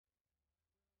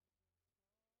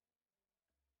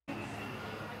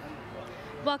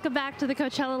Welcome back to the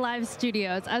Coachella Live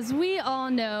Studios. As we all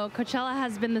know, Coachella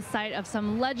has been the site of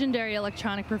some legendary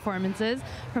electronic performances,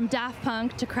 from Daft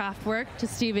Punk to Kraftwerk to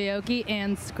Steve Aoki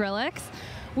and Skrillex.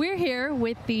 We're here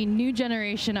with the new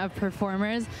generation of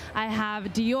performers. I have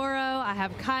Deorro, I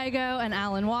have Kygo, and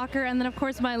Alan Walker, and then of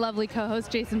course my lovely co-host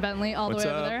Jason Bentley all the way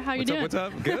over there. How you doing? What's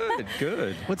up? Good,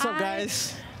 good. What's up,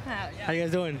 guys? How you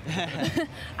guys doing?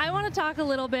 I want to talk a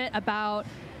little bit about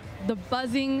the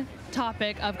buzzing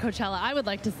topic of Coachella. I would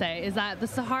like to say is that the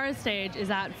Sahara stage is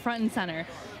at front and center.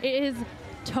 It is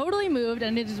totally moved,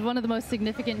 and it is one of the most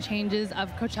significant changes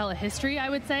of Coachella history, I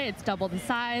would say. It's doubled the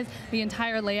size. The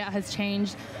entire layout has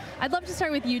changed. I'd love to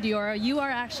start with you, Deorro. You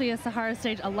are actually a Sahara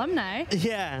Stage alumni.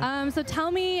 Yeah. So tell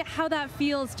me how that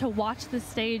feels to watch the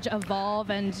stage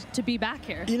evolve and to be back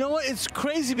here. You know what? It's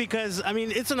crazy because, I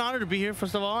mean, it's an honor to be here,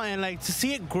 first of all, and like to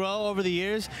see it grow over the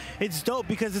years, it's dope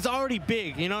because it's already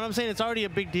big. You know what I'm saying? It's already a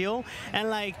big deal.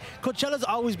 And like, Coachella's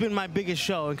always been my biggest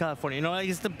show in California. You know, like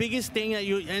it's the biggest thing that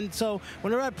and so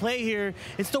whenever I play here,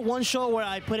 it's the one show where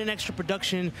I put in extra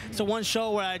production. It's the one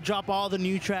show where I drop all the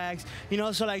new tracks. You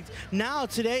know, so like now,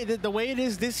 today, the way it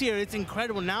is this year, it's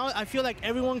incredible. Now I feel like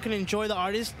everyone can enjoy the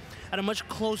artist at a much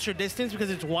closer distance because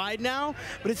it's wide now,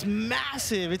 but it's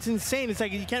massive. It's insane. It's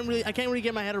like I can't really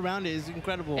get my head around it. It's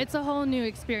incredible. It's a whole new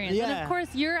experience. Yeah. And of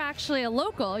course, you're actually a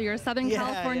local. You're a Southern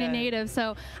California native,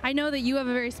 so I know that you have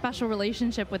a very special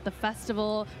relationship with the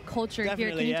festival culture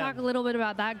here. Can you talk a little bit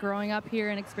about that, growing up here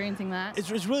and experiencing that?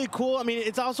 It's really cool. I mean,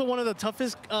 it's also one of the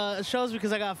toughest shows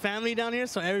because I got family down here,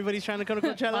 so everybody's trying to come to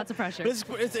Coachella. Lots of pressure.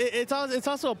 But it's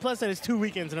also a plus that it's 2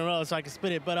 weekends in a row, so I can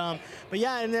split it. But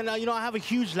yeah, and then you know, I have a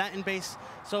huge Latin base,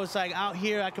 so it's like out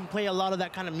here I can play a lot of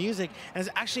that kind of music. And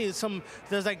it's actually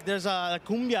there's a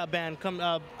cumbia band,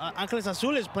 Ángeles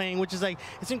Azules playing, which is like,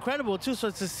 it's incredible too.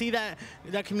 So to see that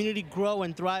community grow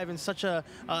and thrive in such a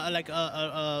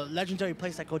legendary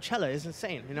place like Coachella is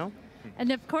insane, you know.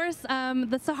 And of course,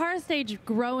 the Sahara stage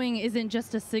growing isn't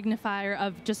just a signifier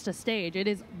of just a stage. It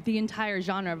is the entire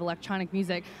genre of electronic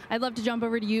music. I'd love to jump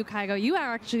over to you, Kygo. You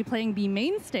are actually playing the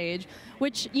main stage,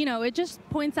 which, you know, it just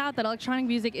points out that electronic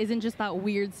music isn't just that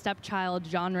weird stepchild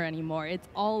genre anymore. It's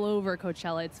all over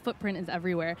Coachella. Its footprint is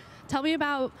everywhere. Tell me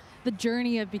about the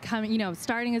journey of becoming, you know,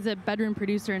 starting as a bedroom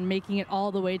producer and making it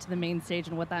all the way to the main stage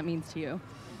and what that means to you.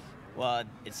 Well,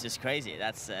 it's just crazy.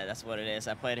 That's what it is.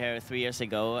 I played here 3 years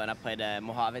ago, and I played at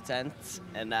Mojave Tent,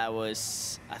 and that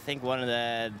was, I think, one of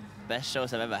the best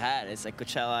shows I've ever had. It's like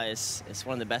Coachella is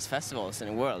one of the best festivals in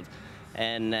the world,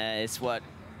 and it's what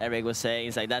Eric was saying.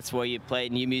 It's like that's where you play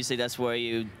new music. That's where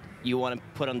you want to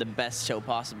put on the best show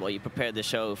possible. You prepare the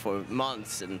show for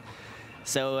months, and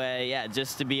so yeah,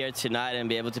 just to be here tonight and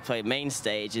be able to play main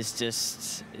stage is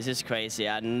just crazy.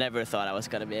 I never thought I was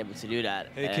going to be able to do that.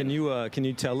 Hey, can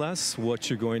you tell us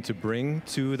what you're going to bring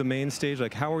to the main stage?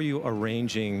 Like, how are you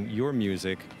arranging your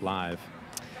music live?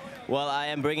 Well, I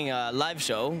am bringing a live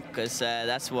show because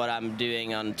that's what I'm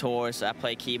doing on tours. I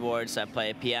play keyboards, I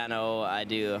play piano, I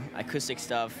do acoustic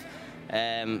stuff.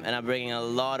 And I'm bringing a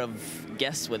lot of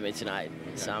guests with me tonight.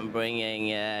 So I'm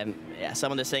bringing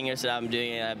some of the singers that I've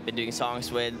been doing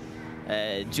songs with,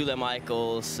 Julia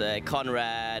Michaels,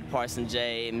 Conrad, Parson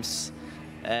James,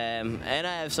 and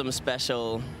I have some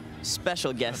special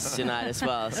guests tonight as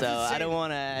well. So I don't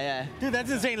want to. Dude,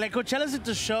 that's insane. Like, Coachella's at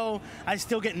the show, I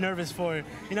still get nervous for.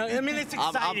 You know, I mean, it's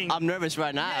exciting. I'm nervous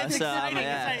right now. Yeah, it's so exciting.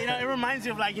 It's like, you know, it reminds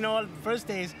you of, like, you know, first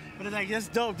days. But it's like, that's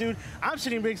dope, dude. I'm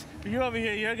sitting bricks, but you're over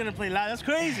here, you're gonna play live. That's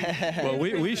crazy. Well,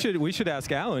 we should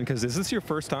ask Alan, because is this your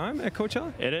first time at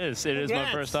Coachella? It is. It is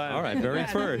my first time. All right, very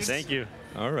first. Thank you.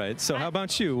 All right. So how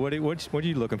about you? What are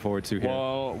you looking forward to here?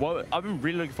 Well, I've been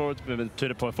really looking forward to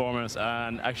the performance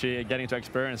and actually getting to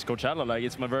experience Coachella. Like,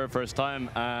 it's my very first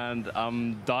time, and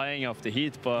I'm dying of the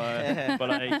heat, but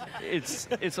like it's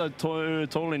a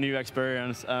totally new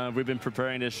experience. We've been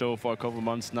preparing this show for a couple of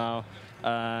months now,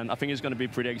 and I think it's going to be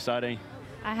pretty exciting.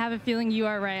 I have a feeling you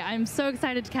are right. I'm so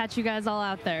excited to catch you guys all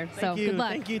out there. So good luck.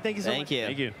 Thank you so much. Thank you.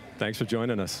 Thank you. Thanks for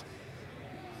joining us.